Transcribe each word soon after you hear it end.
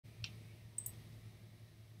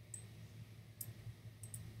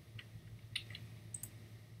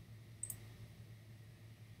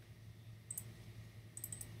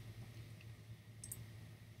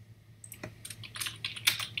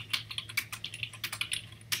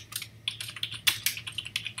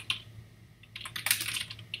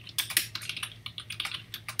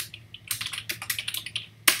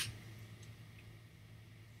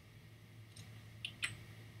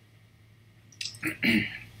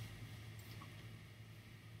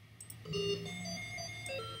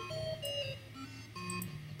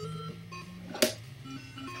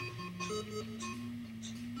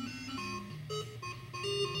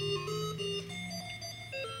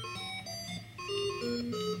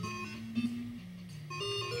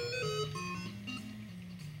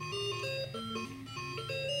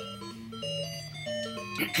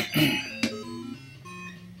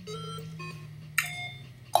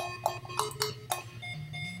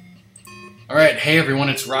Alright, hey everyone,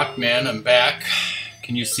 it's Rockman. I'm back.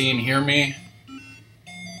 Can you see and hear me?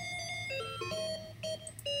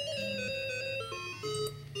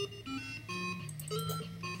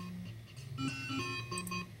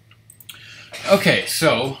 Okay,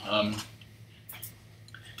 so,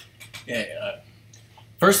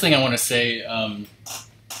 first thing I want to say,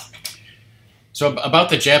 so about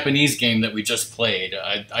the Japanese game that we just played,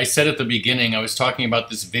 I said at the beginning, I was talking about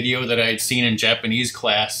this video that I had seen in Japanese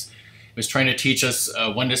class. It was trying to teach us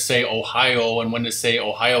when to say Ohio and when to say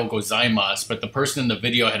Ohio gozaimasu, but the person in the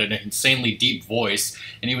video had an insanely deep voice,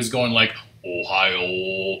 and he was going like,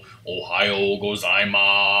 Ohio, Ohio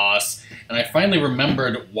gozaimasu. And I finally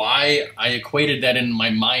remembered why I equated that in my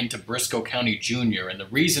mind to Briscoe County Jr., and the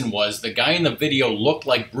reason was the guy in the video looked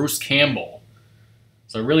like Bruce Campbell.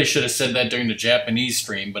 So I really should have said that during the Japanese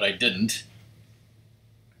stream, but I didn't.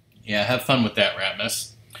 Yeah, have fun with that, Ratmus.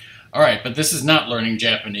 Alright, but this is not learning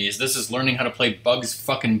Japanese. This is learning how to play Bugs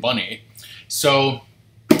fucking Bunny. So,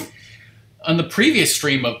 on the previous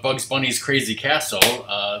stream of Bugs Bunny's Crazy Castle,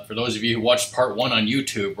 for those of you who watched part 1 on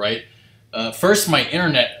YouTube, right? First, my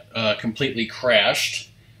internet completely crashed,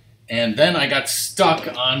 and then I got stuck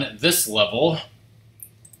on this level.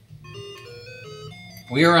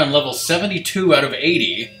 We are on level 72 out of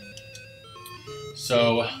 80.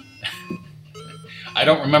 So, I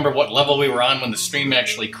don't remember what level we were on when the stream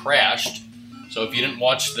actually crashed. So if you didn't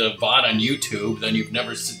watch the VOD on YouTube, then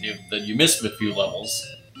you missed a few levels.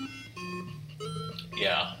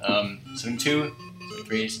 Yeah, 72,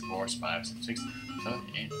 73, 74, 5, 6, 7,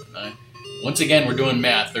 8, 9. Once again, we're doing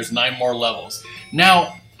math. There's 9 more levels.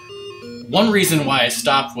 Now, one reason why I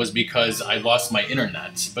stopped was because I lost my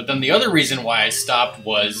internet. But then the other reason why I stopped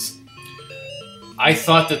was I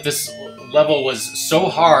thought that this level was so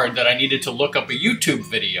hard that I needed to look up a YouTube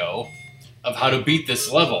video of how to beat this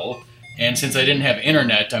level. And since I didn't have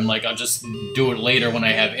internet, I'm like, I'll just do it later when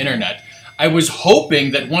I have internet. I was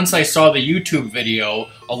hoping that once I saw the YouTube video,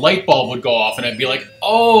 a light bulb would go off and I'd be like,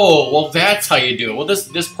 oh, well, that's how you do it. Well,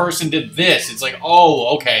 this person did this. It's like,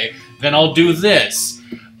 oh, okay, then I'll do this.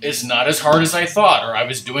 It's not as hard as I thought, or I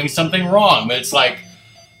was doing something wrong. But it's like,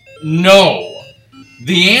 no.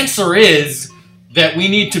 The answer is that we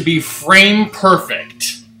need to be frame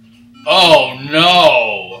perfect. Oh,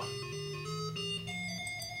 no.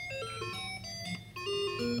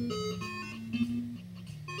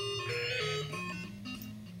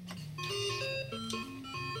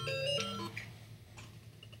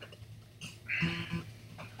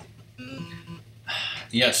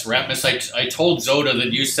 Yes, Ratmus, I told Zoda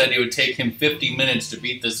that you said it would take him 50 minutes to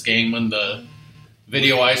beat this game when the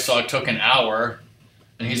video I saw took an hour.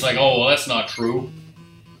 And he's like, oh, well, that's not true.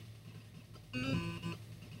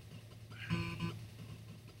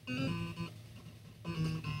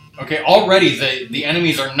 Okay, already the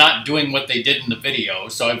enemies are not doing what they did in the video,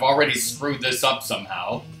 so I've already screwed this up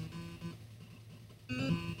somehow.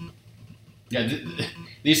 Yeah,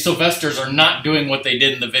 these Sylvesters are not doing what they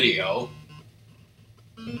did in the video.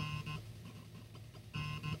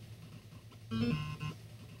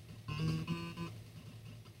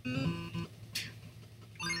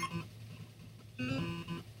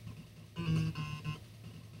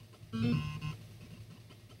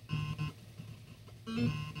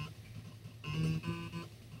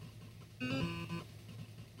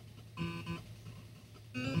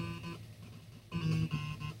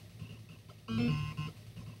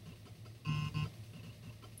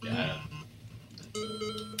 Yeah.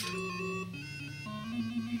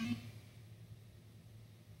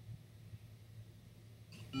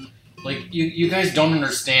 Like, you guys don't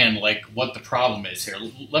understand, like, what the problem is here.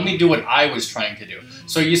 Let me do what I was trying to do.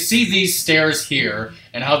 So you see these stairs here,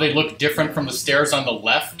 and how they look different from the stairs on the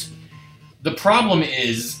left? The problem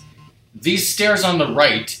is, these stairs on the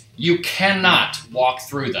right, you cannot walk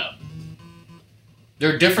through them.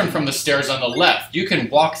 They're different from the stairs on the left. You can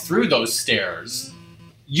walk through those stairs,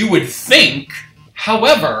 you would think.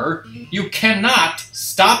 However, you cannot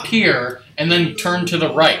stop here and then turn to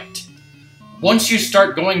the right. Once you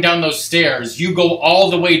start going down those stairs, you go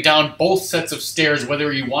all the way down both sets of stairs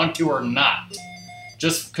whether you want to or not.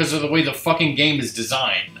 Just because of the way the fucking game is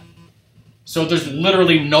designed. So there's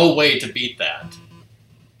literally no way to beat that.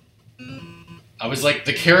 I was like,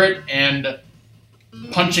 the carrot and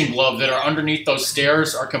punching glove that are underneath those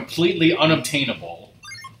stairs are completely unobtainable.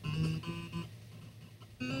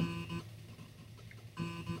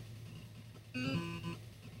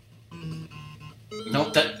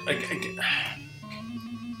 Nope,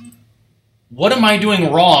 what am I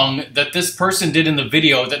doing wrong that this person did in the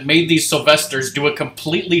video that made these Sylvesters do a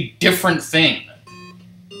completely different thing?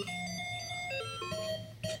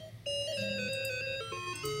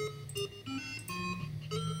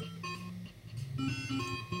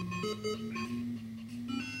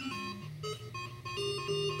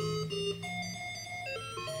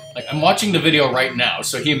 Like, I'm watching the video right now,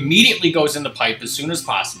 so he immediately goes in the pipe as soon as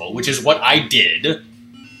possible, which is what I did.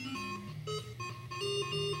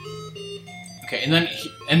 Okay,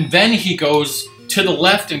 and then he goes to the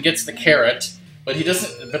left and gets the carrot, but he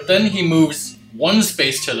doesn't. But then he moves one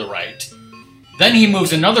space to the right. Then he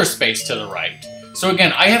moves another space to the right. So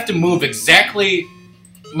again, I have to move exactly.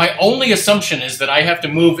 My only assumption is that I have to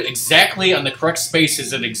move exactly on the correct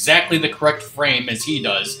spaces at exactly the correct frame as he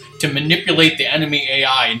does to manipulate the enemy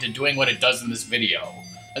AI into doing what it does in this video.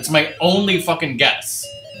 That's my only fucking guess.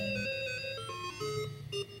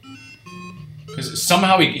 Because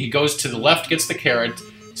somehow he goes to the left, gets the carrot,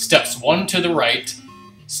 steps one to the right,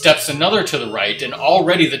 steps another to the right, and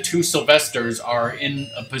already the two Sylvesters are in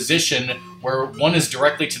a position where one is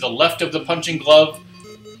directly to the left of the punching glove,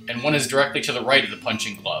 and one is directly to the right of the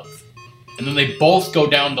punching glove. And then they both go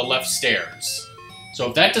down the left stairs. So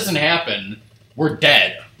if that doesn't happen, we're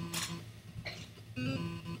dead.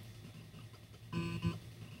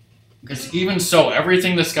 Because even so,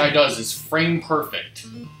 everything this guy does is frame perfect.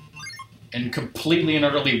 And completely and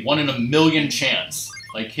utterly 1 in a million chance.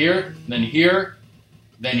 Like here, then here,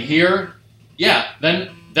 then here. Yeah, then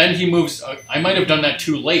he moves. I might have done that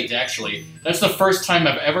too late, actually. That's the first time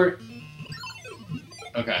I've ever...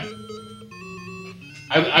 Okay.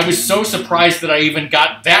 I was so surprised that I even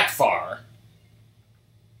got that far.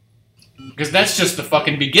 Because that's just the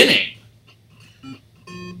fucking beginning.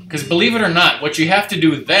 Because believe it or not, what you have to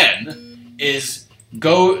do then is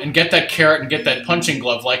go and get that carrot and get that punching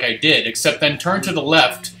glove like I did, except then turn to the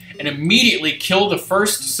left and immediately kill the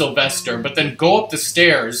first Sylvester, but then go up the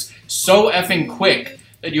stairs so effing quick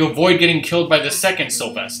that you avoid getting killed by the second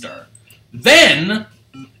Sylvester. Then,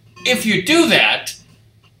 if you do that,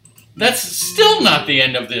 that's still not the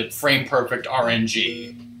end of the frame-perfect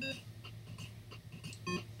RNG.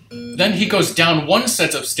 Then he goes down one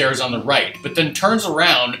set of stairs on the right, but then turns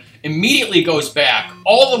around, immediately goes back,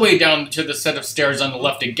 all the way down to the set of stairs on the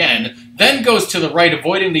left again, then goes to the right,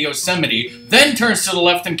 avoiding the Yosemite, then turns to the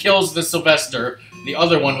left and kills the Sylvester, the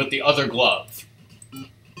other one with the other glove.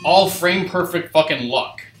 All frame-perfect fucking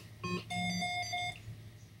luck.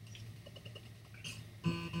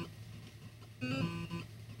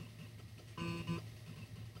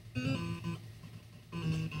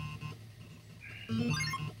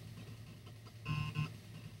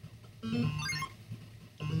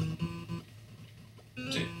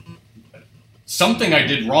 Something I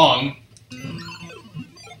did wrong.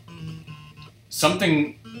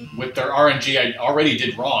 Something with their RNG I already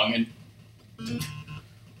did wrong, and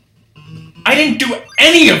I didn't do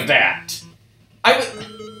any of that. That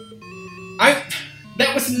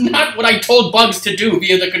was not what I told Bugs to do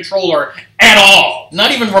via the controller at all. Not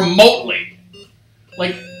even remotely.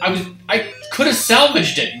 Like, I could have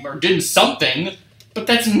salvaged it or did something, but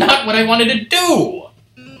that's not what I wanted to do.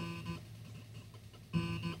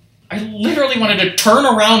 I literally wanted to turn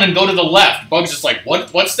around and go to the left. Bugs just like,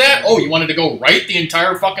 what's that? Oh, you wanted to go right the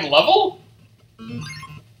entire fucking level?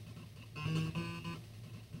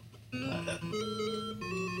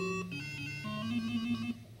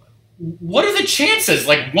 What are the chances?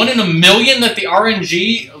 Like 1 in a million that the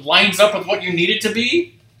RNG lines up with what you need it to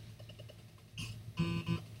be?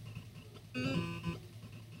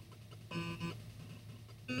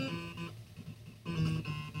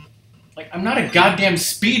 Like, I'm not a goddamn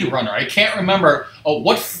speedrunner. I can't remember, oh,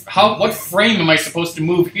 what frame am I supposed to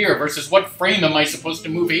move here versus what frame am I supposed to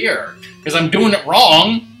move here? Because I'm doing it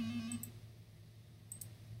wrong.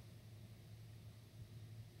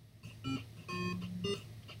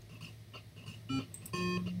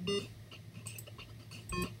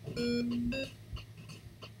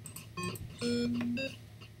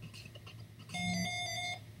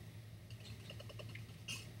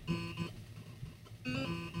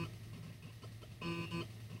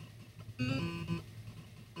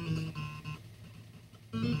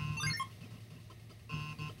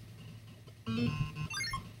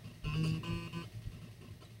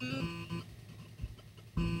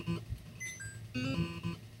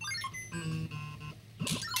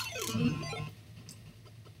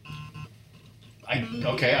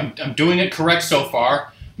 Okay, I'm doing it correct so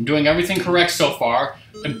far. I'm doing everything correct so far.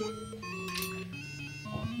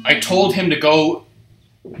 I told him to go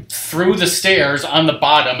through the stairs on the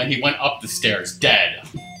bottom, and he went up the stairs, dead.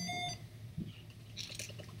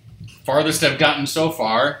 Farthest I've gotten so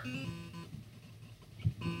far.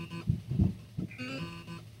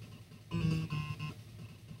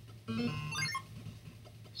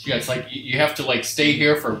 So yeah, it's like you have to like stay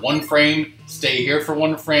here for 1 frame, stay here for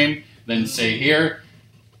 1 frame, then stay here,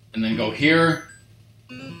 and then go here.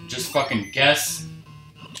 Just fucking guess.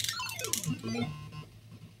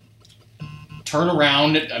 Turn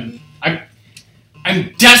around.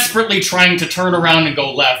 I'm desperately trying to turn around and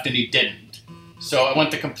go left, and he didn't. So I went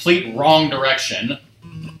the complete wrong direction.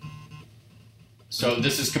 So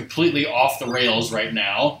this is completely off the rails right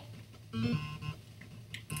now.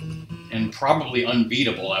 And probably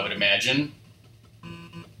unbeatable, I would imagine.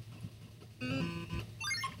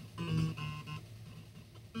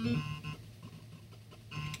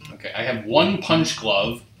 Okay, I have 1 punch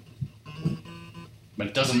glove. But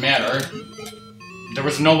it doesn't matter. There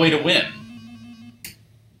was no way to win.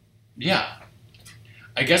 Yeah.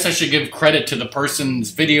 I guess I should give credit to the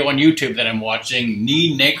person's video on YouTube that I'm watching,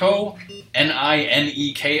 Nineko,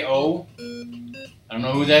 Nineko. I don't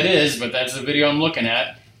know who that is, but that's the video I'm looking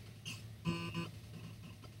at.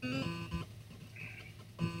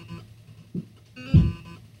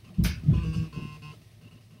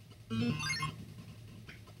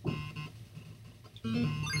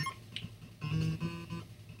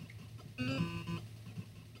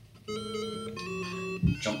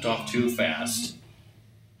 Jumped off too fast.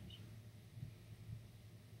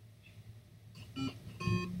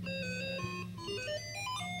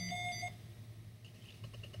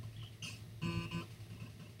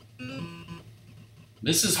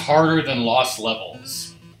 This is harder than Lost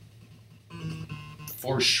Levels.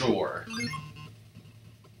 For sure.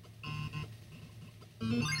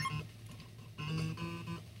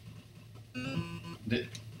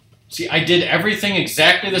 See, I did everything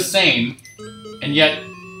exactly the same, and yet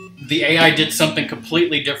the AI did something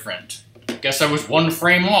completely different. Guess I was 1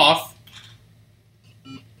 frame off.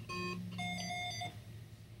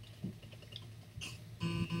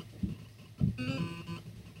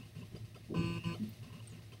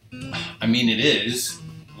 I mean, it is.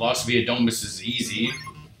 Lost Via Domus is easy.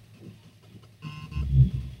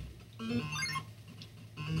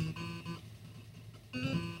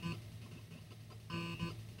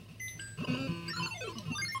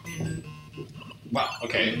 Wow,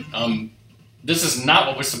 okay. This is not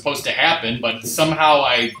what was supposed to happen, but somehow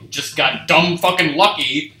I just got dumb fucking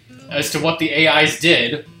lucky as to what the AIs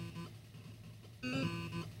did.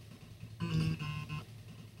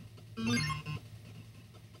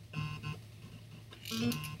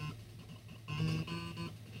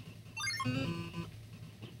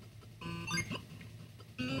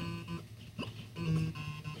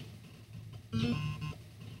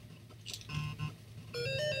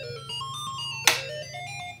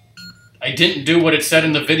 I didn't do what it said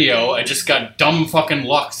in the video, I just got dumb fucking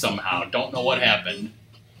luck somehow. Don't know what happened.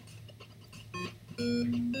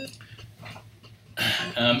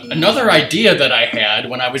 Another idea that I had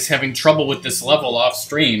when I was having trouble with this level off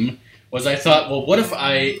stream was I thought, well, what if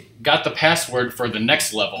I got the password for the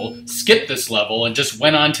next level, skipped this level, and just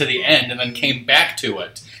went on to the end and then came back to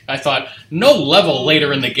it? I thought, no level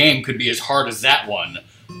later in the game could be as hard as that one.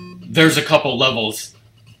 There's a couple levels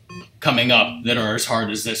coming up that are as hard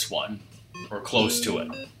as this one, or close to it.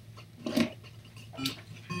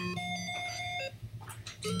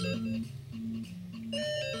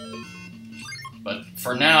 But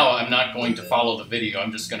for now, I'm not going to follow the video.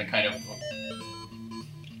 I'm just going to kind of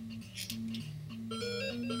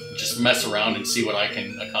just mess around and see what I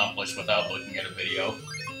can accomplish without looking at a video.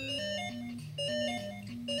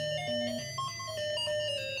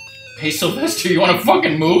 Hey, Sylvester, you want to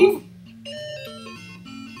fucking move?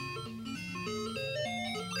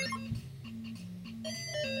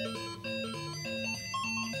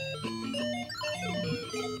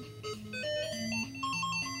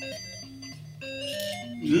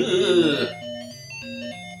 Ugh.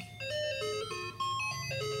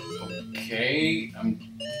 Okay, I'm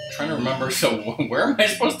trying to remember, so where am I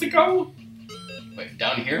supposed to go? Wait,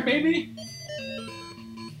 down here maybe?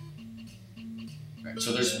 Alright,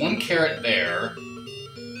 so there's 1 carrot there.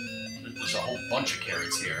 There's a whole bunch of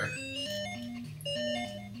carrots here.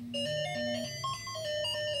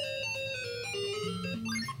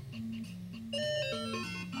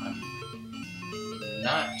 I'm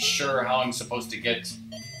not sure how I'm supposed to get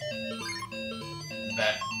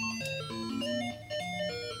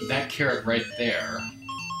that carrot right there.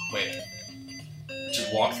 Wait,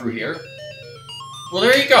 just walk through here? Well,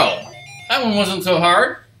 there you go. That one wasn't so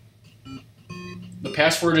hard. The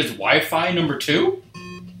password is Wi-Fi number 2.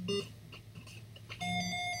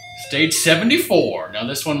 Stage 74. Now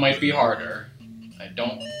this one might be harder. I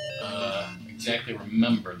don't exactly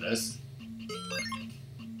remember this.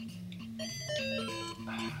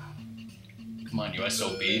 Come on, you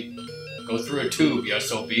SOB. Go through a tube, you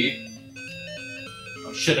SOB.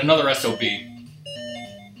 Oh shit, another SOB.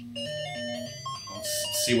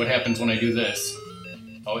 Let's see what happens when I do this.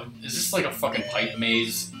 Oh, is this like a fucking pipe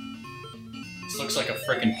maze? This looks like a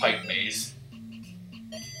frickin' pipe maze.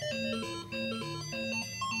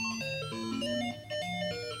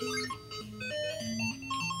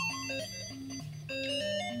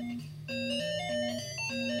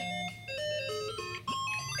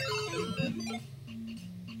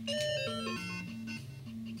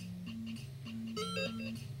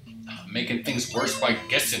 Making things worse by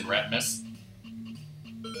guessing, Ratmus.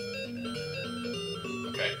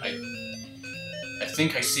 Okay, I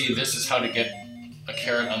think I see this is how to get a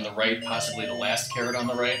carrot on the right, possibly the last carrot on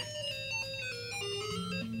the right.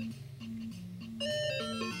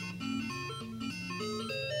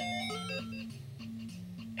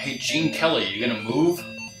 Hey, Gene Kelly, you gonna move?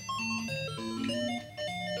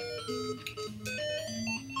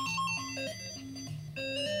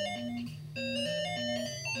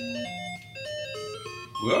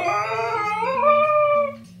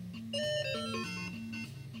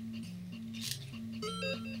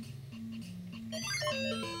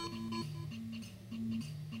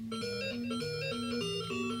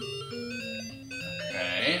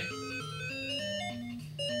 Okay.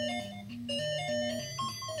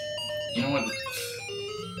 You know what?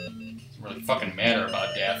 Doesn't really fucking matter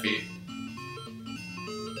about Daffy.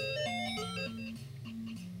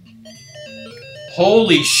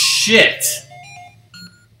 Holy shit!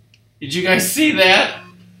 Did you guys see that?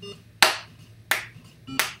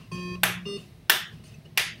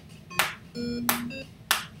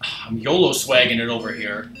 I'm YOLO swagging it over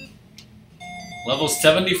here. Level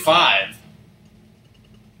 75.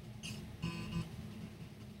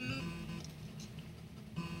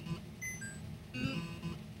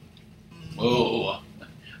 Whoa.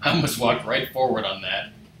 I almost walked right forward on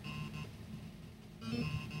that.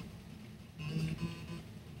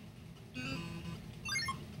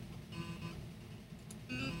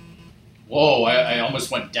 Whoa, I almost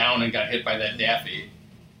went down and got hit by that Daffy.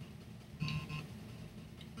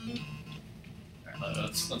 Right,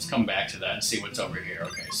 let's come back to that and see what's over here.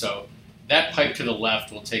 Okay, so that pipe to the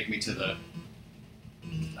left will take me to the...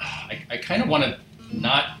 I kind of want to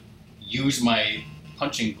not use my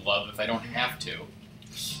punching glove if I don't have to.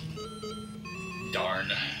 Darn.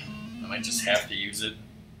 I might just have to use it.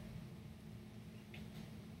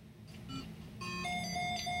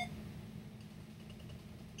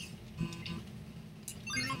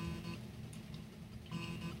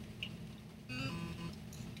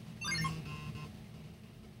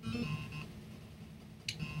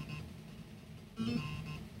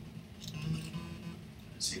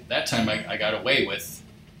 See, that time I got away with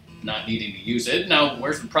not needing to use it. Now,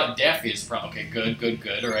 where's the problem? Daffy is the problem. Okay, good, good,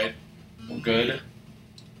 good. All right, we're good.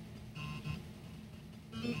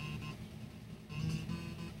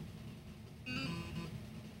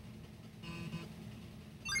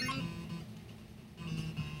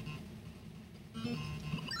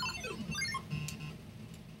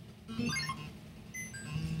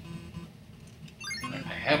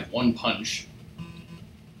 I have one punch.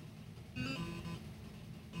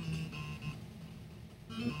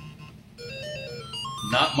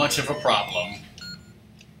 Not much of a problem.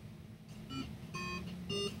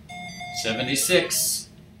 76.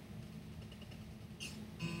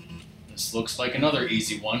 This looks like another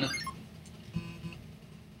easy one.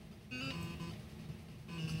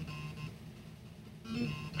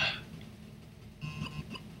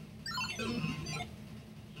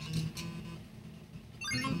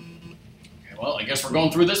 Okay, well, I guess we're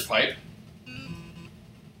going through this pipe.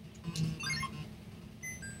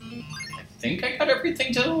 I think I got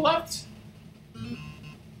everything to the left.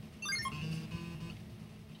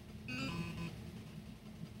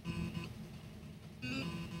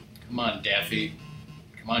 Come on, Daffy.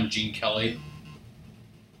 Come on, Gene Kelly.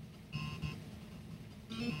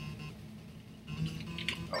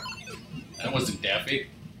 Oh, that wasn't Daffy.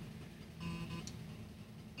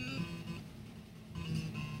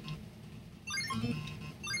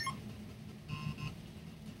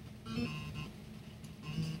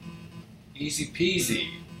 Easy peasy.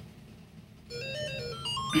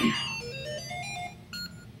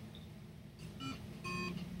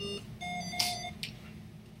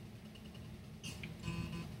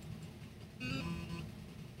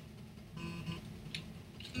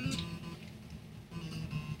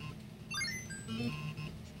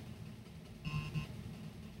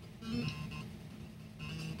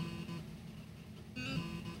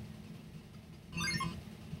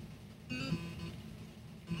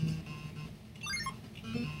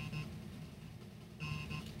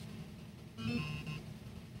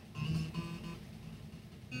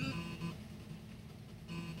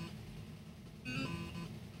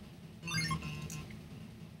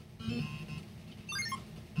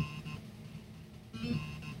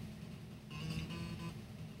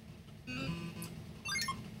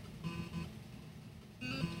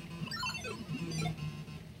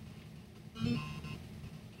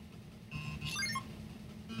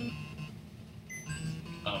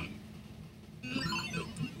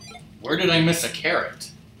 Where did I miss a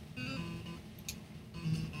carrot?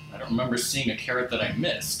 I don't remember seeing a carrot that I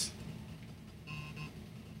missed.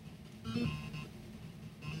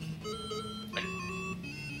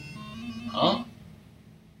 Huh?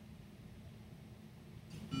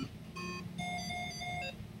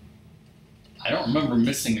 I don't remember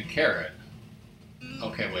missing a carrot.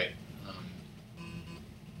 Okay, wait.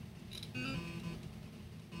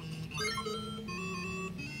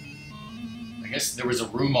 I guess there was a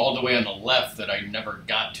room all the way on the left that I never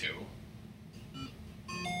got to.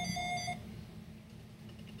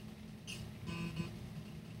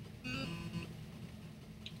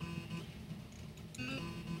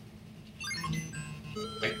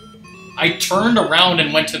 I turned around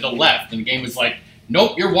and went to the left, and the game was like,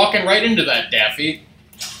 nope, you're walking right into that, Daffy.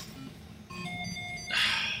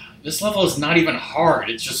 This level is not even hard,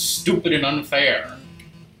 it's just stupid and unfair.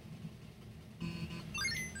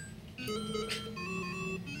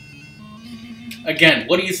 Again,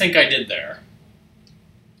 what do you think I did there?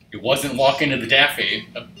 It wasn't walk into the Daffy.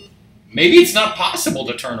 Maybe it's not possible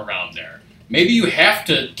to turn around there. Maybe you have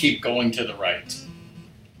to keep going to the right.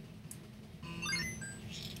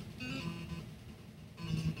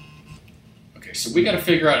 Okay, so we gotta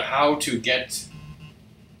figure out how to get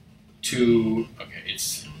to... Okay,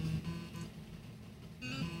 it's...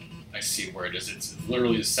 I see where it is. It's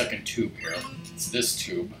literally the second tube here. It's this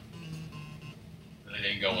tube that I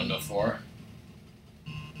didn't go in before.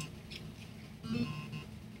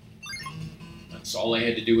 That's all I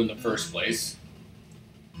had to do in the first place.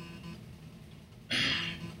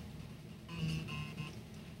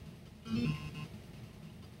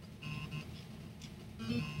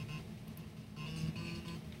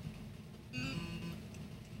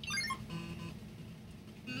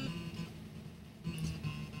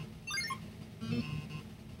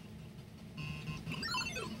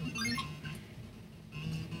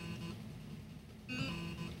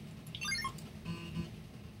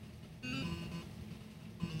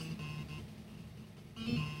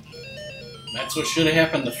 That's what should have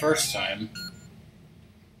happened the first time.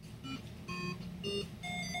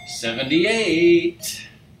 78.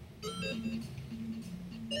 I'm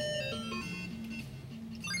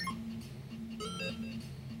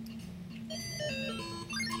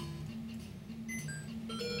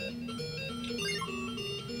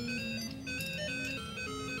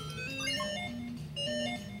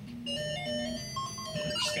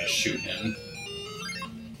just gonna shoot him.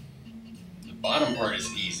 The bottom part is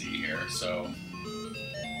easy here, so...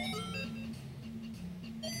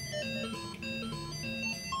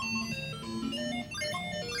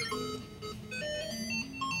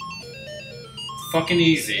 Fucking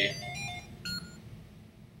easy.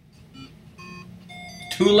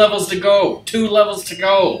 2 levels to go! 2 levels to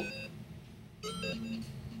go!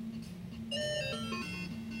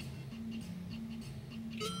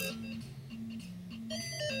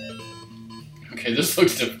 Okay, this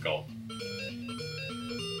looks difficult.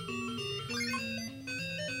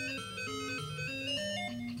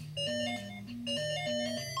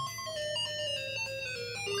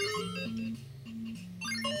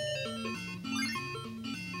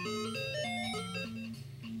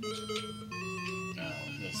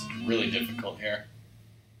 Really difficult here.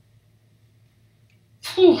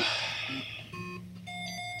 Whew.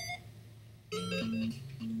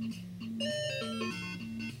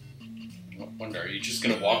 I wonder, are you just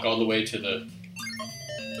gonna walk all the way to the...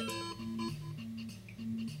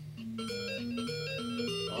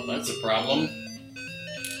 Oh, that's a problem.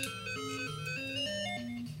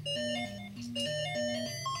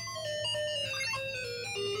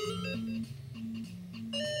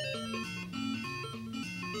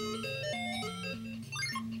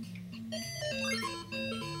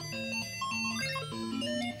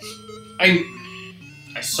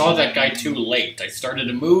 I saw that guy too late. I started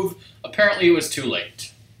to move. Apparently it was too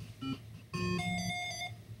late.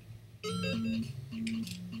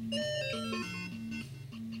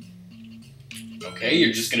 Okay,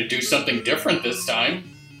 you're just going to do something different this time.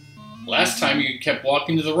 Last time you kept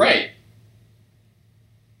walking to the right.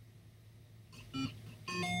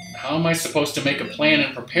 How am I supposed to make a plan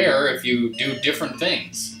and prepare if you do different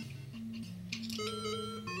things?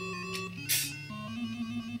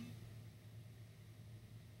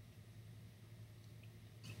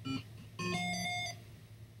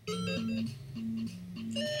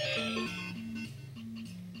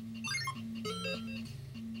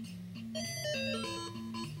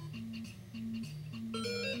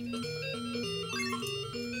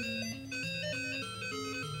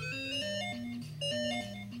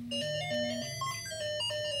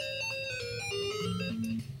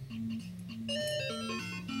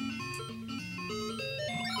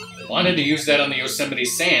 Wanted to use that on the Yosemite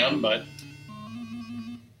Sam, but...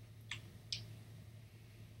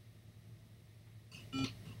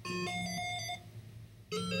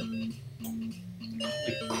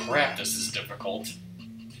 Holy crap, this is difficult.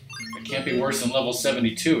 It can't be worse than level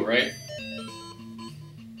 72, right?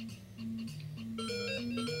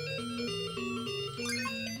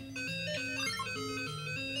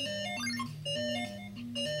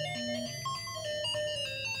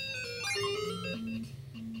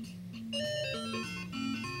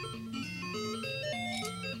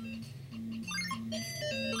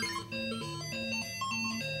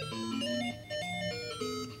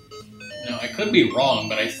 Now, I could be wrong,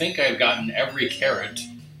 but I think I've gotten every carrot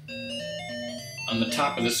on the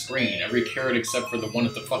top of the screen. Every carrot except for the one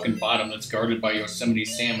at the fucking bottom that's guarded by Yosemite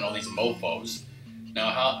Sam and all these mofos. Now,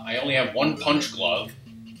 I only have one punch glove.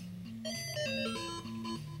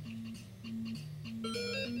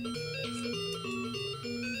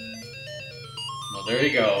 Well, there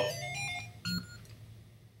you go.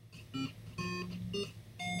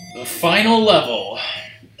 The final level.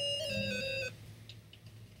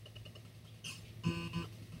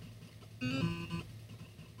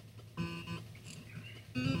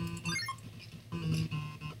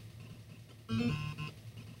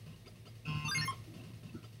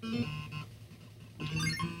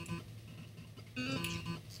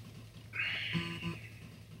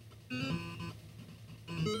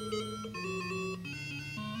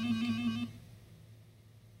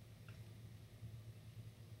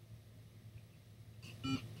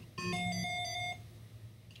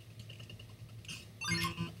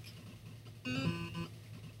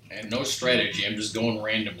 I had no strategy, I'm just going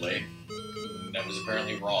randomly. That was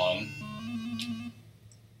apparently wrong.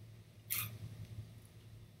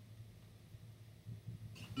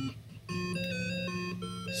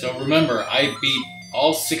 So remember, I beat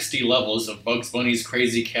all 60 levels of Bugs Bunny's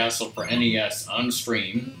Crazy Castle for NES on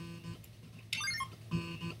stream.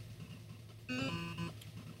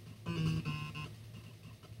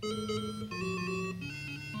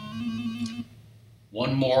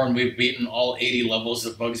 One more and we've beaten all 80 levels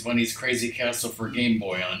of Bugs Bunny's Crazy Castle for Game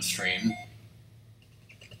Boy on stream.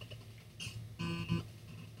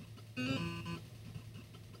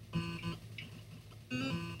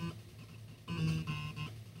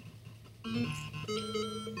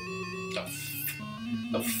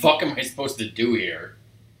 The fuck am I supposed to do here?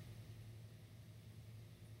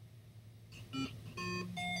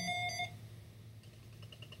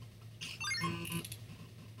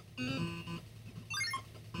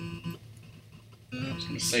 I was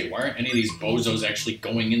gonna say, why aren't any of these bozos actually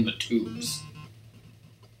going in the tubes?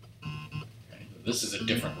 Okay, this is a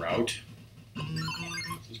different route.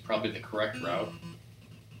 This is probably the correct route.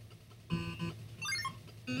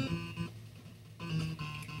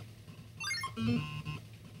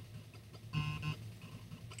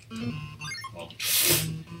 Well,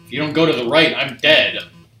 if you don't go to the right, I'm dead.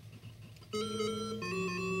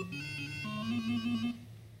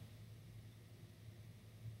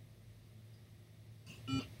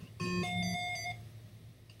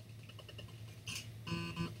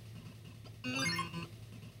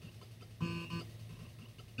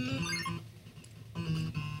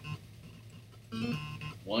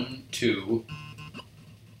 One, two.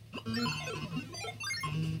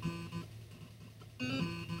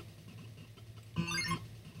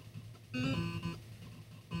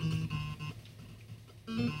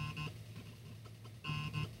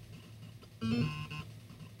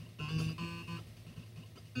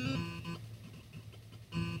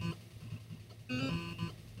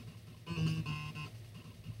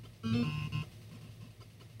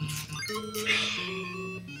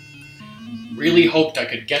 Really hoped I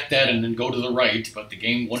could get that and then go to the right, but the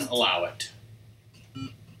game wouldn't allow it.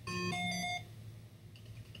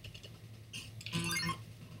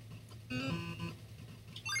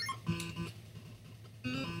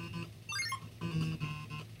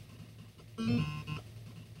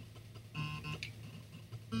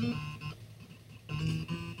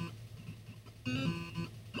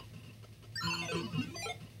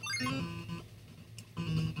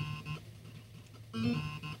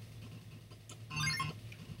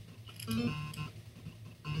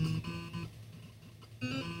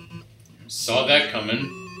 Saw that coming.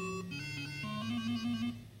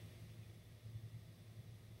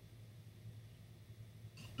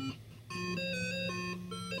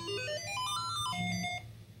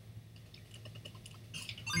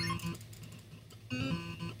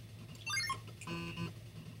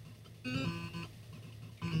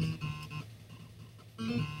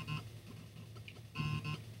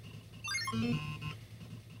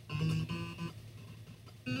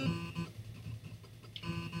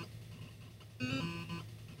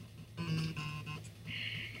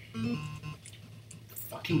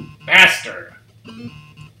 Fucking bastard!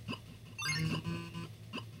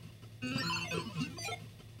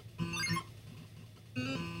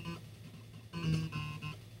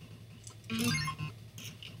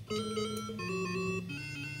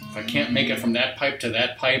 If I can't make it from that pipe to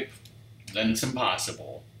that pipe, then it's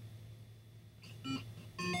impossible.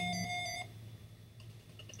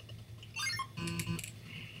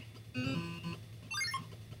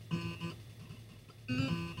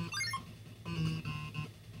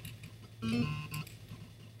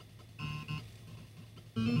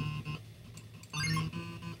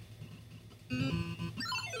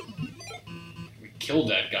 We killed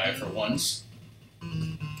that guy for once.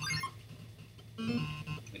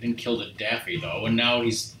 We didn't kill the Daffy though, and now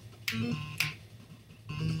he's...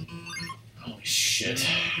 Holy shit.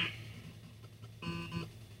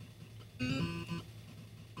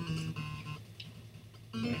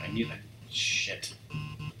 I need that shit.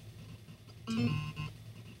 You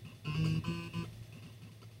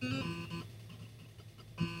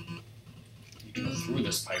go through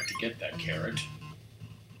this pipe to get that carrot.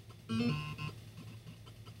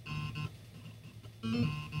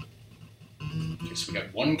 Okay, so we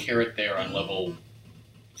got one carrot there on level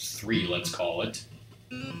 3, let's call it.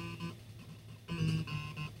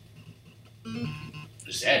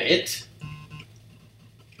 Is that it?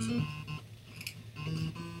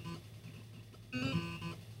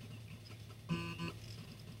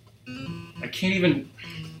 I can't even...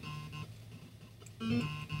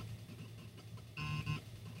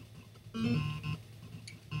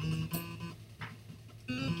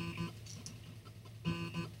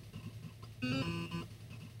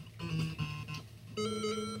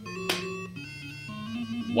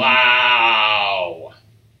 Wow!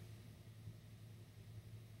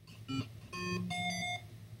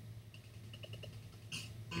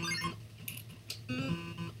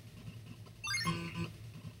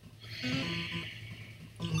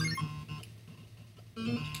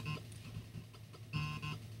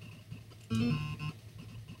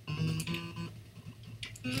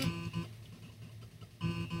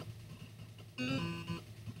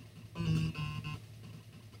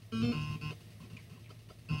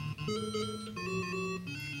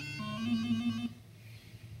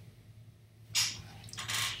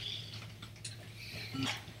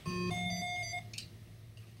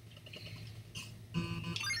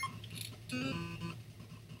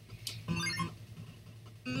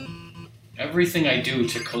 Everything I do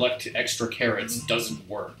to collect extra carrots doesn't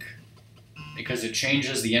work, because it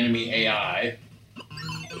changes the enemy AI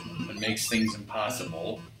and makes things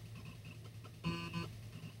impossible.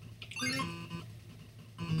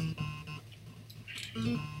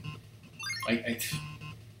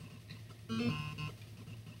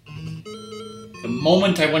 The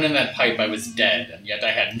moment I went in that pipe, I was dead, and yet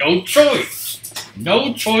I had no choice!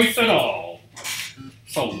 No choice at all!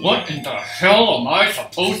 So what in the hell am I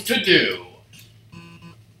supposed to do?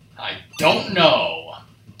 I don't know.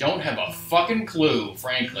 Don't have a fucking clue,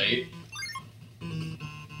 frankly.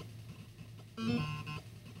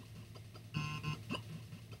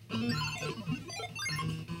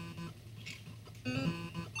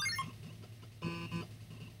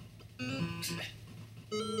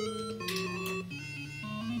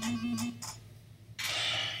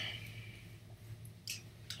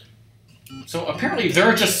 So apparently there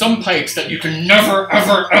are just some pipes that you can never,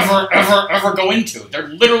 ever, ever, ever, ever go into. They're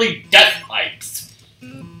literally death pipes.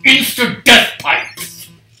 Insta-death pipes.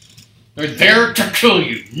 They're there to kill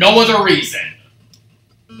you. No other reason.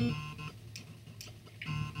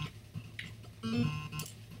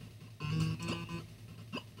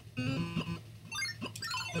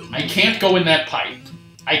 I can't go in that pipe.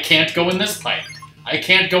 I can't go in this pipe. I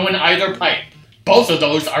can't go in either pipe. Both of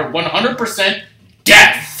those are 100%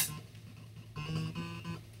 death.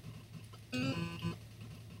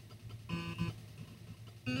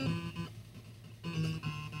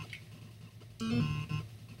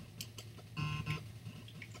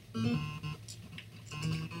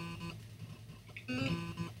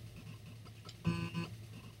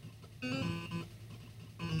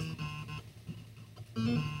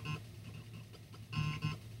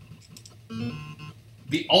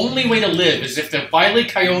 The only way to live is if the Wile E.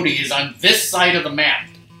 Coyote is on this side of the map.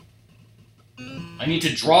 I need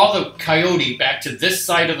to draw the coyote back to this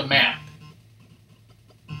side of the map.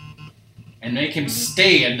 And make him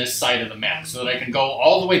stay in this side of the map so that I can go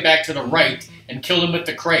all the way back to the right and kill him with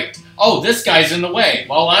the crate. Oh, this guy's in the way.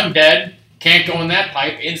 Well, I'm dead. Can't go in that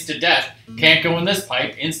pipe, insta-death. Can't go in this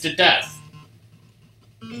pipe, insta-death.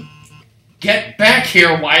 Get back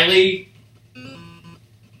here, Wile!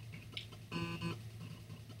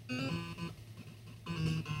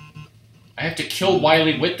 I have to kill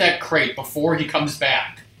Wily with that crate before he comes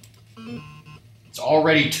back. It's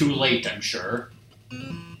already too late, I'm sure.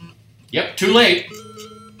 Yep, too late.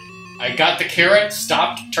 I got the carrot,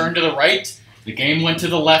 stopped, turned to the right. The game went to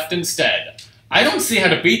the left instead. I don't see how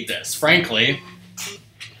to beat this, frankly.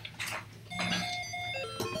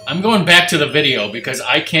 I'm going back to the video because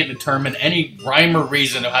I can't determine any rhyme or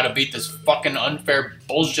reason of how to beat this fucking unfair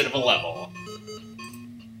bullshit of a level.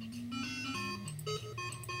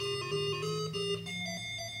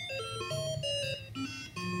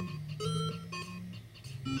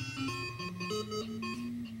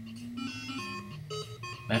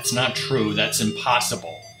 That's not true. That's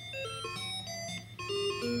impossible.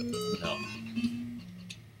 No.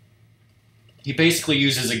 He basically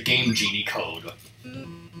uses a Game Genie code.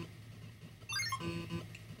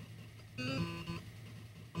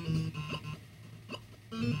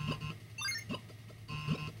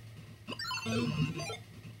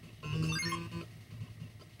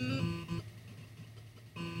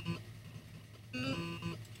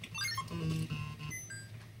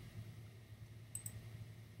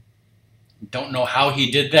 Don't know how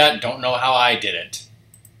he did that, don't know how I did it.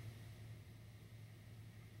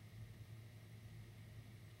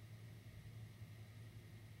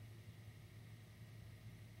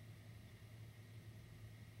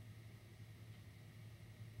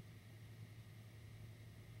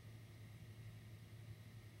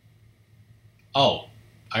 Oh,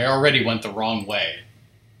 I already went the wrong way.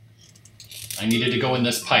 I needed to go in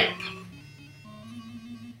this pipe.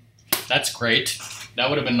 That's great. That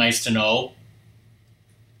would have been nice to know.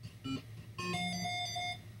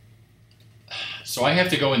 So I have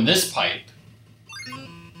to go in this pipe.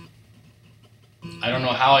 I don't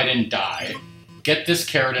know how I didn't die. Get this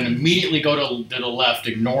carrot and immediately go to the left,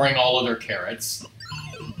 ignoring all other carrots.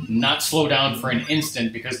 Not slow down for an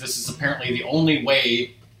instant, because this is apparently the only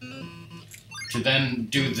way to then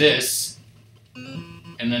do this.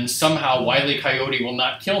 And then somehow Wile E. Coyote will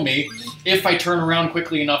not kill me if I turn around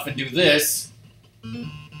quickly enough and do this.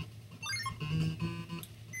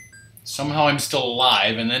 Somehow I'm still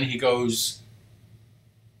alive, and then he goes...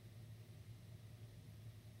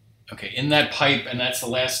 Okay, in that pipe, and that's the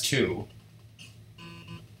last two.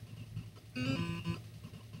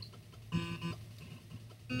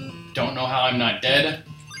 Don't know how I'm not dead.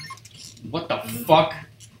 What the fuck?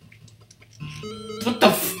 What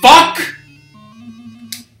the fuck?!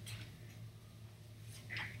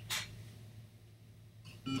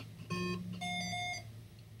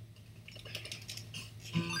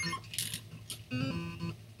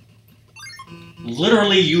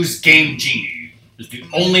 Literally use Game Genie. Is the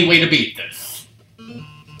only way to beat this.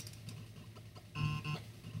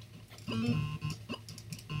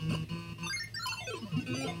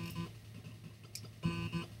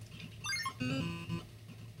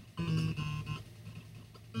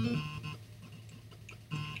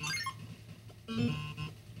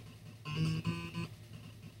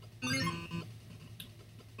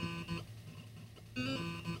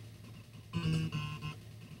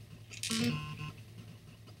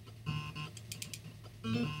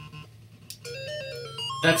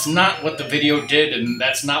 That's not what the video did, and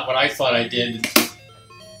that's not what I thought I did.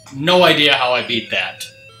 No idea how I beat that.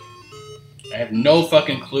 I have no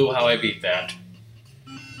fucking clue how I beat that.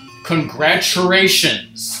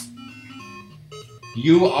 Congratulations!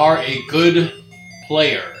 You are a good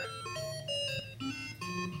player.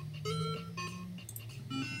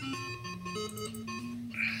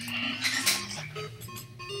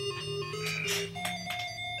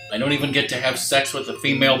 I don't even get to have sex with a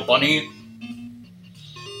female bunny.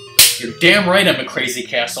 You're damn right I'm a crazy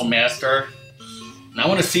castle master. And I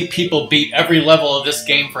want to see people beat every level of this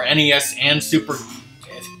game for NES and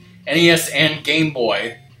NES and Game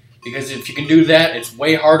Boy. Because if you can do that, it's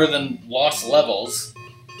way harder than Lost Levels.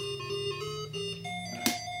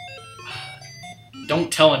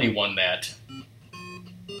 Don't tell anyone that.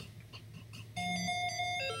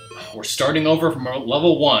 We're starting over from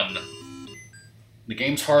level 1. The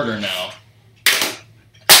game's harder now.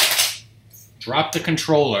 Drop the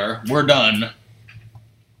controller. We're done.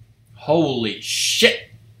 Holy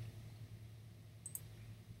shit!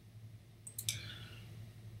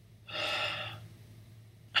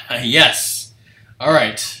 Yes.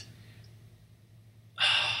 Alright.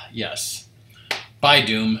 Yes. Bye,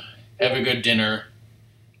 Doom. Have a good dinner.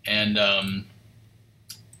 And,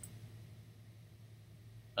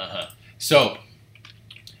 So,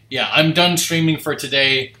 yeah, I'm done streaming for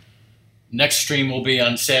today. Next stream will be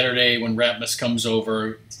on Saturday when Ratmus comes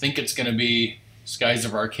over. I think it's going to be Skies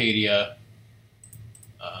of Arcadia.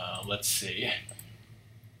 Let's see.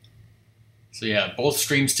 So yeah, both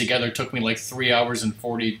streams together took me like 3 hours and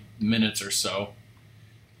 40 minutes or so.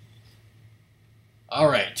 All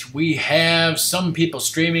right, we have some people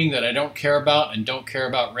streaming that I don't care about and don't care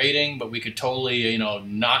about rating, but we could totally, you know,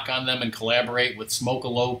 knock on them and collaborate with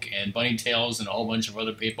Smokaloke and Bunny Tails and a whole bunch of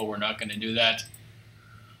other people. We're not going to do that.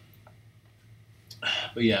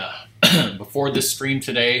 But yeah, before this stream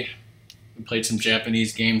today, we played some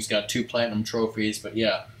Japanese games, got 2 platinum trophies, but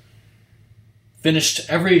yeah. Finished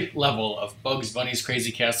every level of Bugs Bunny's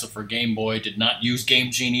Crazy Castle for Game Boy, did not use Game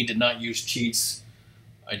Genie, did not use cheats.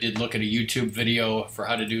 I did look at a YouTube video for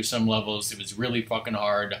how to do some levels. It was really fucking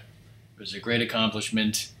hard. It was a great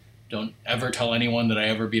accomplishment. Don't ever tell anyone that I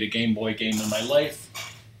ever beat a Game Boy game in my life.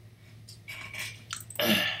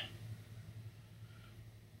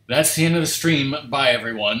 That's the end of the stream. Bye,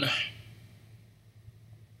 everyone.